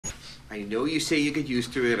I know you say you get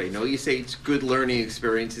used to it. I know you say it's good learning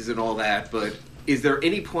experiences and all that, but is there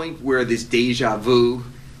any point where this deja vu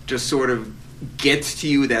just sort of gets to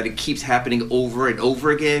you, that it keeps happening over and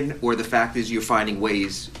over again, or the fact is you're finding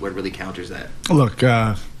ways what really counters that? Look,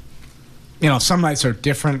 some nights are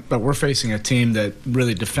different, but we're facing a team that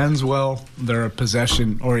really defends well. They're a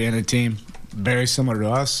possession-oriented team, very similar to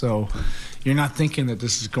us, so you're not thinking that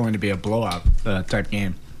this is going to be a blowout type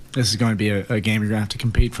game. This is going to be a game you're going to have to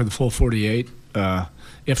compete for the full 48,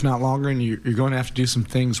 if not longer, and you're going to have to do some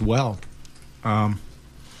things well. So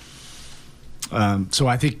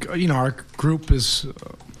I think, our group is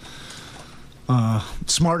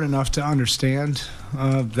smart enough to understand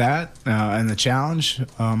that and the challenge,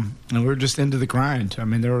 and we're just into the grind. I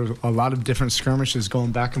mean, there were a lot of different skirmishes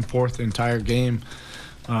going back and forth the entire game.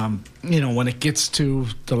 When it gets to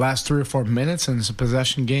the last 3 or 4 minutes and it's a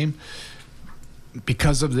possession game,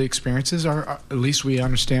 because of the experiences, at least we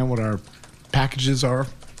understand what our packages are,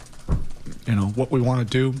 what we want to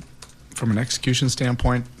do from an execution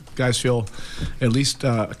standpoint. Guys feel at least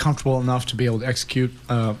comfortable enough to be able to execute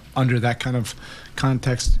under that kind of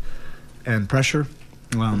context and pressure.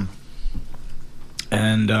 And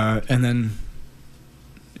then,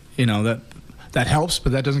 that helps,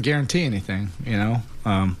 but that doesn't guarantee anything,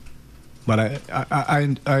 But I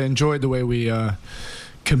enjoyed the way we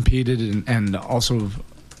competed and also,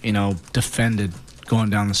 defended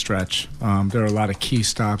going down the stretch. There were a lot of key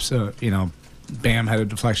stops. Bam had a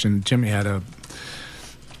deflection. Jimmy had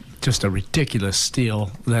just a ridiculous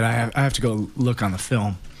steal that I have to go look on the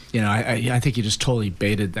film. I think he just totally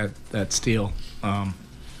baited that steal.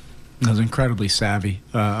 It was incredibly savvy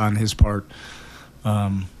on his part,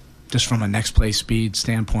 just from a next play speed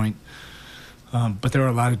standpoint. But there were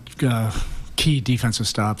a lot of key defensive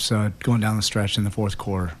stops going down the stretch in the fourth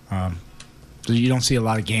quarter. So you don't see a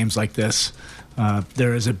lot of games like this.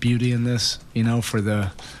 There is a beauty in this, for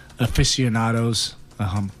the aficionados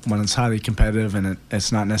when it's highly competitive and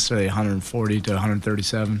it's not necessarily 140 to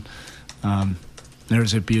 137.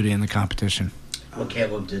 There's a beauty in the competition. What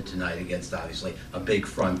Caleb did tonight against, obviously, a big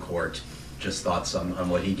front court. Just thoughts on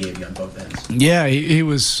what he gave you on both ends. Yeah, he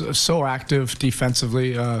was so active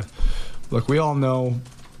defensively. Look, we all know,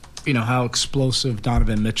 how explosive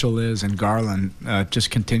Donovan Mitchell is, and Garland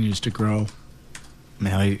just continues to grow.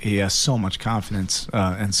 He has so much confidence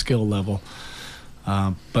and skill level.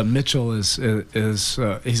 But Mitchell is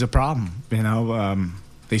he's a problem.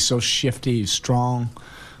 He's so shifty, he's strong.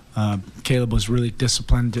 Caleb was really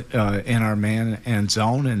disciplined in our man and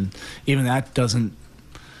zone, and even that doesn't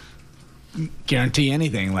guarantee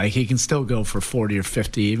anything. Like, he can still go for 40 or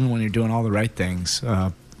 50 even when you're doing all the right things.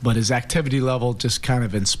 But his activity level just kind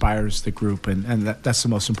of inspires the group, and that's the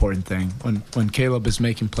most important thing. When Caleb is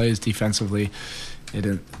making plays defensively,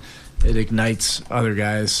 it ignites other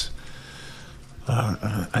guys.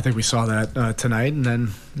 I think we saw that tonight, and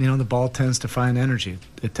then the ball tends to find energy.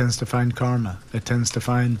 It tends to find karma. It tends to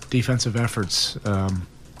find defensive efforts,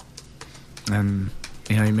 and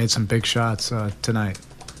he made some big shots tonight.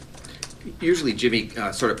 Usually Jimmy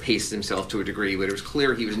sort of paced himself to a degree, but it was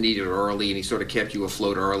clear he was needed early, and he sort of kept you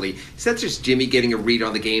afloat early. Is that just Jimmy getting a read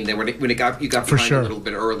on the game? Then when you got behind a little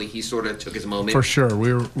bit early, he sort of took his moment? For sure.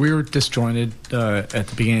 We were disjointed at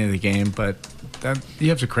the beginning of the game, but you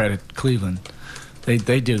have to credit Cleveland.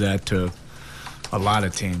 They do that to a lot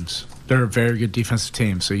of teams. They're a very good defensive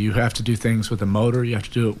team, so you have to do things with a motor. You have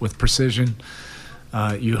to do it with precision.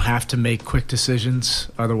 You have to make quick decisions,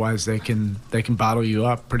 otherwise they can bottle you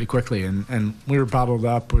up pretty quickly. And we were bottled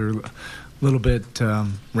up. We were a little bit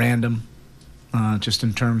random, just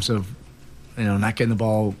in terms of not getting the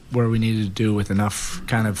ball where we needed to do with enough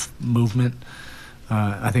kind of movement.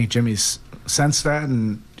 I think Jimmy's sensed that,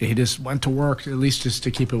 and he just went to work, at least just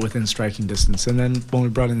to keep it within striking distance. And then when we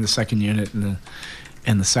brought in the second unit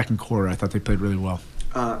in the second quarter, I thought they played really well.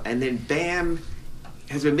 And then Bam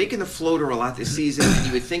has been making the floater a lot this season, and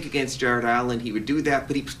you would think against Jared Allen he would do that,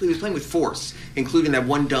 but he was playing with force, including that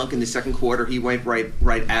one dunk in the second quarter. He went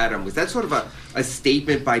right at him. Was that sort of a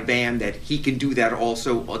statement by Bam that he can do that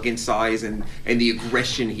also against size and the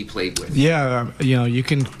aggression he played with? Yeah, you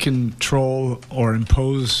can control or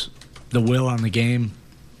impose the will on the game,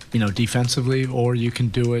 defensively, or you can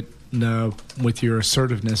do it with your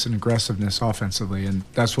assertiveness and aggressiveness offensively, and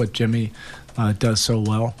that's what Jimmy does so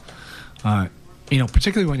well.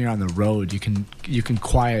 Particularly when you're on the road, you can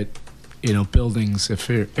quiet, buildings if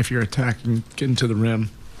you're attacking, get into the rim,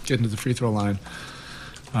 get into the free throw line,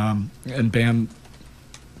 and Bam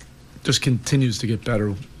just continues to get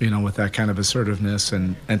better, with that kind of assertiveness,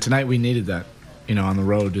 and tonight we needed that, on the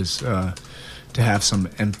road, is to have some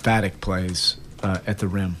emphatic plays at the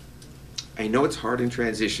rim. I know it's hard in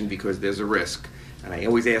transition because there's a risk, and I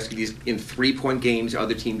always ask you these in 3-point games, the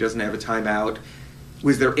other team doesn't have a timeout.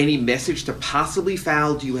 Was there any message to possibly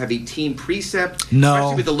foul? Do you have a team precept? No.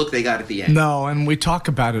 Especially with the look they got at the end. No, and we talk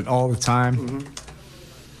about it all the time.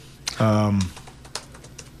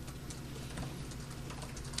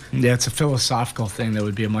 Yeah, it's a philosophical thing that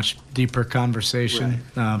would be a much deeper conversation,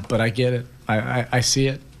 but I get it. I see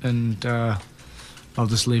it, and I'll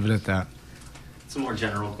just leave it at that. It's a more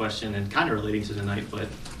general question and kind of relating to tonight, but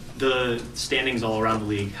the standings all around the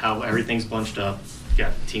league, how everything's bunched up. You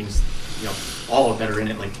got teams, all that are in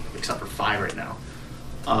it, like except for 5 right now.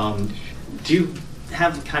 Do you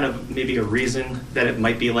have kind of maybe a reason that it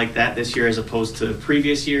might be like that this year as opposed to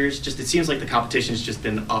previous years? Just it seems like the competition's just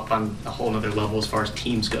been up on a whole nother level as far as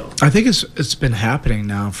teams go. I think it's been happening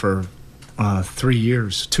now for 3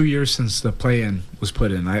 years, 2 years since the play-in was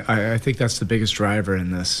put in. I think that's the biggest driver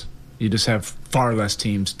in this. You just have far less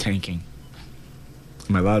teams tanking.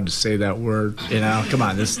 Am I allowed to say that word? Come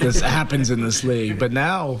on, this happens in this league. But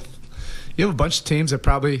now you have a bunch of teams that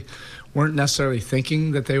probably weren't necessarily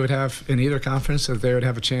thinking that they would have in either conference that they would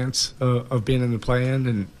have a chance of being in the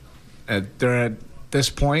play-in, and they're at this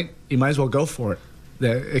point. You might as well go for it.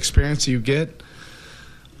 The experience you get,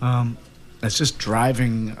 that's just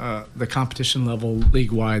driving the competition level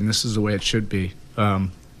league-wide, and this is the way it should be.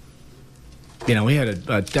 We had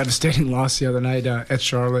a devastating loss the other night at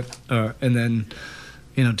Charlotte, and then,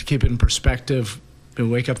 to keep it in perspective, we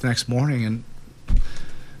wake up the next morning and,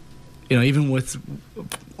 even with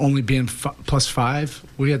only being +5,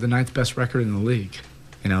 we had the 9th best record in the league.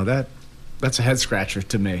 That's a head-scratcher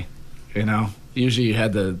to me. Usually you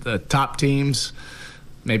had the top teams,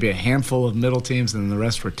 maybe a handful of middle teams, and then the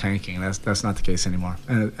rest were tanking. That's not the case anymore,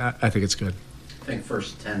 and I think it's good. I think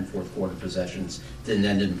first 10 fourth quarter possessions didn't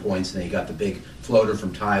end in points, and then you got the big floater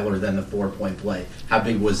from Tyler, then the 4-point play. How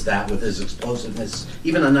big was that with his explosiveness?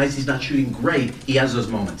 Even on nights he's not shooting great, he has those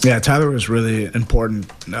moments. Yeah, Tyler was really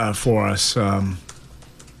important for us. It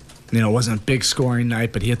wasn't a big scoring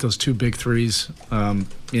night, but he hit those 2 big threes, in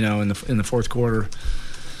the fourth quarter.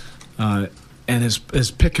 And his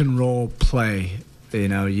pick and roll play,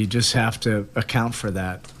 you just have to account for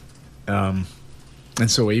that. And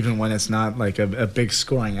so even when it's not like a big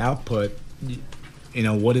scoring output,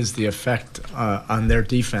 what is the effect on their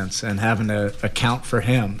defense, and having to account for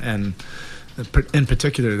him, and in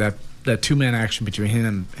particular that 2-man action between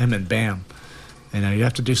him and Bam. You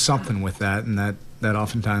have to do something with that, and that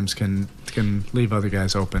oftentimes can leave other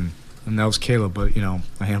guys open. And that was Caleb, but a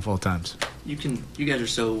handful of times. You guys are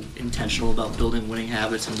so intentional about building winning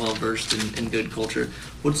habits and well versed in good culture.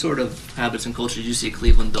 What sort of habits and culture do you see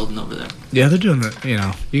Cleveland building over there? Yeah, they're doing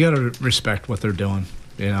the. You got to respect what they're doing.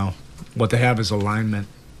 What they have is alignment.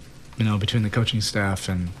 Between the coaching staff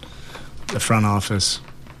and the front office,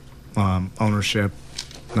 ownership.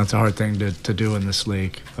 That's a hard thing to do in this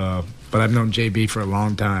league. But I've known JB for a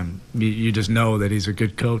long time. You just know that he's a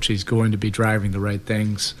good coach. He's going to be driving the right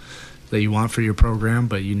things that you want for your program,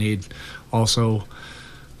 but you need also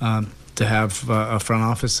to have a front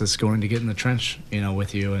office that's going to get in the trench,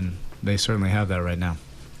 with you, and they certainly have that right now.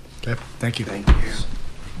 Okay, thank you. Thank you.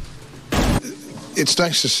 It's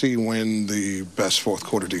nice to see when the best fourth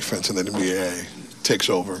quarter defense in the NBA takes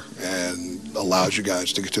over and allows you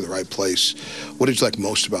guys to get to the right place. What did you like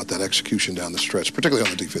most about that execution down the stretch, particularly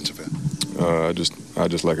on the defensive end? I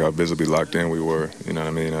just like how visibly locked in we were. You know what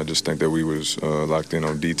I mean? I just think that we was locked in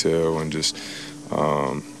on detail and just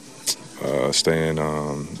staying,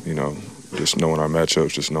 just knowing our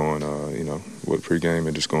matchups, just knowing, what pregame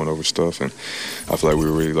and just going over stuff. And I feel like we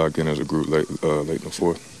were really locked in as a group late in the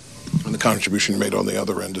fourth. And the contribution you made on the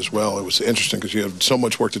other end as well. It was interesting because you had so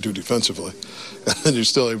much work to do defensively, and then you're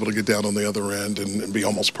still able to get down on the other end and be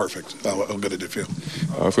almost perfect. How good did it feel?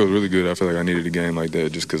 I feel really good. I feel like I needed a game like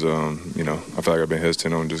that just because, I feel like I've been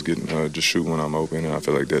hesitant on just shooting when I'm open, and I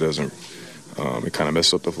feel like that doesn't it kind of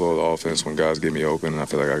messes up the flow of the offense when guys get me open, and I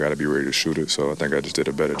feel like I got to be ready to shoot it. So I think I just did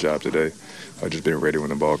a better job today. I just been ready when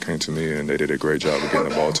the ball came to me, and they did a great job of getting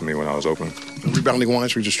the ball to me when I was open.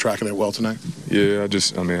 Rebounding-wise, were you just tracking it well tonight? Yeah,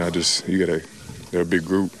 they're a big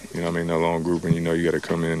group, they're a long group, and you got to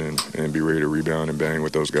come in and be ready to rebound and bang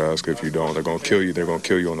with those guys, because if you don't, they're going to kill you. They're going to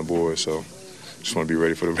kill you on the board, so just want to be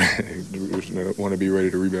ready want to be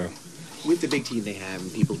ready to rebound. With the big team they have,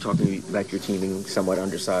 and people talking about your team being somewhat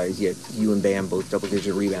undersized, yet you and Bam both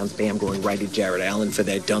double-digit rebounds, Bam going right at Jared Allen for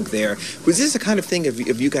that dunk there. Was this the kind of thing of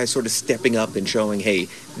you guys sort of stepping up and showing, hey,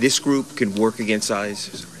 this group can work against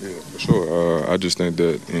size? Yeah, for sure. I just think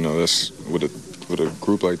that, that's with a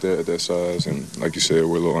group like that at that size, and like you said,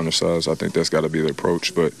 we're a little undersized, I think that's got to be the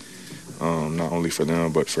approach, but not only for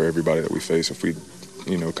them, but for everybody that we face. If we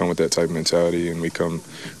come with that type of mentality, and we come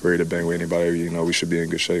ready to bang with anybody. We should be in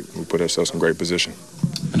good shape. We put ourselves in great position.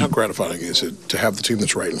 And how gratifying is it to have the team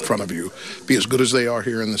that's right in front of you be as good as they are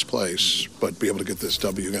here in this place, but be able to get this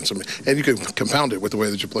W against them? And you can compound it with the way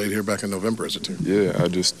that you played here back in November as a team. Yeah, I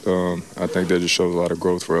think that just shows a lot of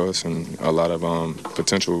growth for us and a lot of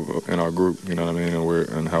potential in our group. You know what I mean?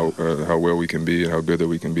 And how well we can be and how good that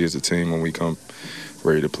we can be as a team when we come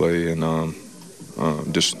ready to play. And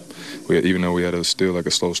even though we had a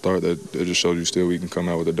slow start, that just shows you still we can come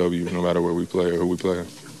out with a W no matter where we play or who we play.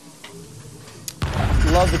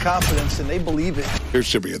 Love the confidence, and they believe it. Here's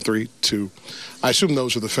Jimmy in 3, 2. I assume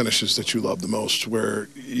those are the finishes that you love the most, where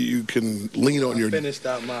you can lean on your... Finished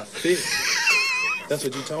out my fit. That's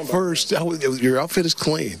what you're talking about. First, your outfit is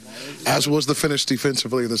clean, as was the finish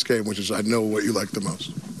defensively in this game, which is, I know, what you like the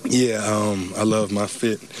most. Yeah, I love my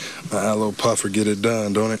fit. My little puffer get it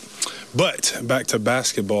done, don't it? But back to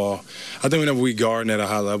basketball, I think whenever we guard at a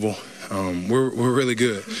high level, we're really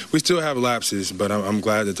good. We still have lapses, but I'm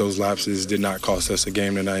glad that those lapses did not cost us a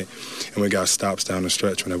game tonight, and we got stops down the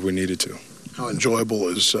stretch whenever we needed to. How enjoyable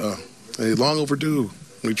is a long overdue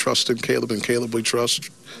we trust in Caleb, and Caleb we trust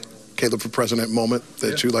Caleb for president moment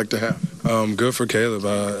that you like to have? Good for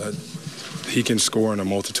Caleb. He can score in a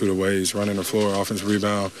multitude of ways, running the floor, offensive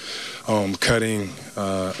rebound, cutting,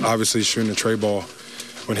 obviously shooting the tray ball.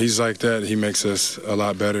 When he's like that, he makes us a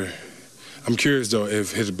lot better. I'm curious, though,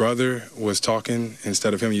 if his brother was talking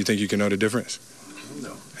instead of him, you think you can know the difference?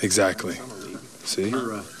 No. Exactly. See?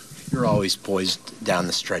 You're always poised down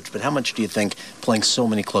the stretch, but how much do you think playing so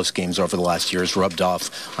many close games over the last year has rubbed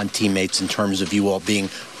off on teammates in terms of you all being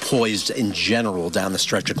poised in general down the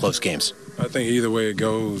stretch of close games? I think either way it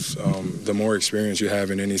goes, the more experience you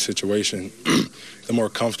have in any situation, the more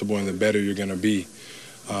comfortable and the better you're going to be.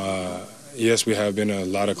 Yes, we have been a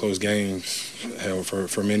lot of close games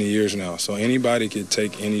for many years now. So anybody could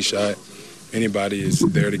take any shot. Anybody is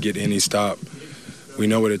there to get any stop. We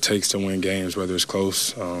know what it takes to win games, whether it's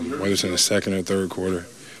close, whether it's in the second or third quarter.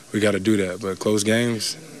 We got to do that. But close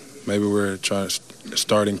games, maybe we're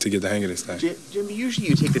starting to get the hang of this thing. Jimmy, usually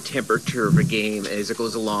you take the temperature of a game as it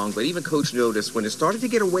goes along, but even Coach noticed when it started to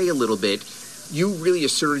get away a little bit, you really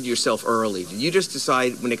asserted yourself early. Did you just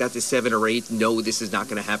decide when it got to 7 or 8, no, this is not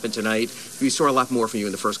going to happen tonight? We saw a lot more from you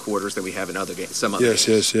in the first quarters than we have in other games. Yes.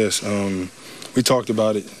 We talked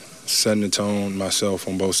about it, setting the tone myself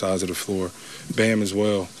on both sides of the floor. Bam as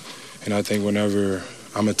well. And I think whenever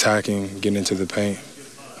I'm attacking, getting into the paint,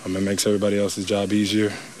 it makes everybody else's job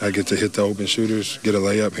easier. I get to hit the open shooters, get a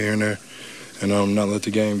layup here and there, and not let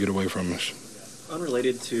the game get away from us.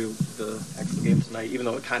 Unrelated to the actual game tonight, even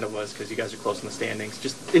though it kind of was because you guys are close in the standings,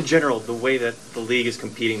 just in general, the way that the league is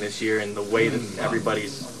competing this year and the way that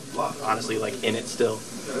everybody's honestly in it still.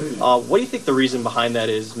 What do you think the reason behind that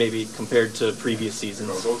is, maybe compared to previous seasons?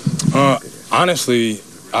 Honestly,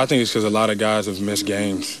 I think it's because a lot of guys have missed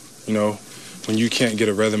games. When you can't get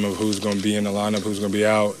a rhythm of who's going to be in the lineup, who's going to be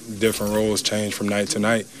out, different roles change from night to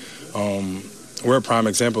night. We're a prime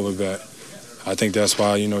example of that. I think that's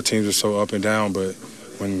why, teams are so up and down. But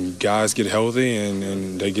when guys get healthy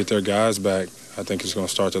and they get their guys back, I think it's going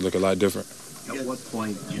to start to look a lot different. At what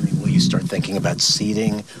point, Jimmy, will you start thinking about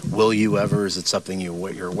seeding? Will you ever? Is it something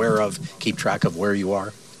you're aware of? Keep track of where you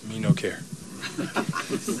are? Me no care.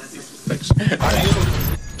 Thanks.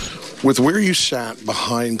 With where you sat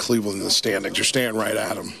behind Cleveland in the standings, you're staring right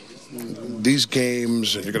at them. These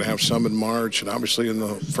games, and you're going to have some in March, and obviously in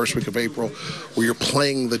the first week of April, where you're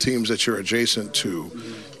playing the teams that you're adjacent to,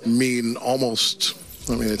 mean almost,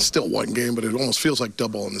 it's still one game, but it almost feels like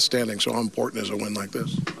double in the standings. So how important is a win like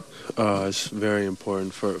this? It's very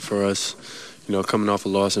important for us, coming off a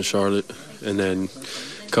loss in Charlotte and then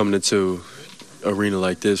coming into an arena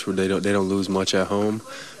like this where they don't lose much at home.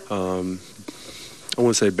 I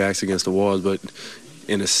wouldn't say backs against the walls, but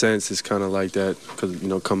in a sense, it's kind of like that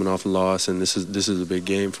because, coming off a loss, and this is a big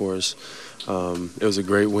game for us. It was a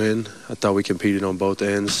great win. I thought we competed on both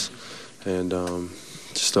ends, and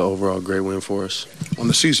just an overall great win for us. On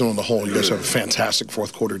the season on the whole, you guys have a fantastic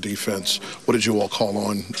fourth quarter defense. What did you all call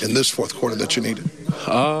on in this fourth quarter that you needed?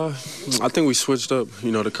 I think we switched up,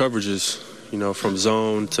 the coverages, from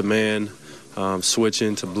zone to man,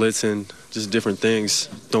 switching to blitzing, just different things,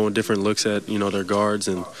 throwing different looks at, their guards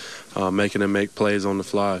and making them make plays on the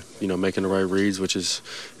fly, making the right reads, which is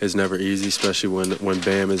never easy, especially when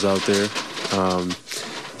Bam is out there.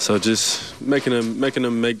 So just making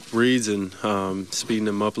them make reads and speeding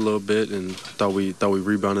them up a little bit, and thought we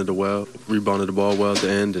rebounded the ball well at the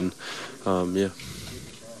end, and yeah.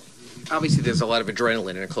 Obviously, there's a lot of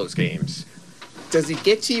adrenaline in close games. Does it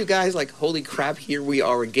get to you guys like, holy crap, here we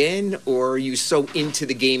are again? Or are you so into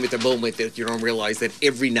the game at the moment that you don't realize that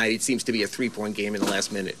every night it seems to be a 3-point game in the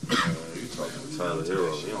last minute? You talking to Tyler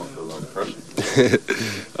Herro. You don't feel like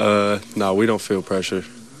pressure? No, we don't feel pressure.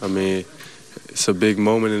 I mean, it's a big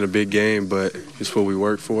moment in a big game, but it's what we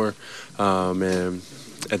work for. And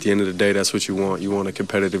at the end of the day, that's what you want. You want a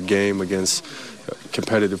competitive game against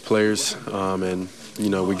competitive players. And, you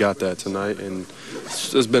know, we got that tonight. And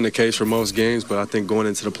it's been the case for most games, but I think going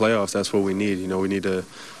into the playoffs, that's what we need. You know, we need to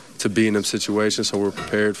be in them situations so we're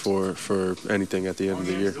prepared for anything at the end of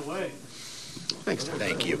the year. Thanks.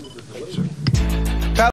 Thank you.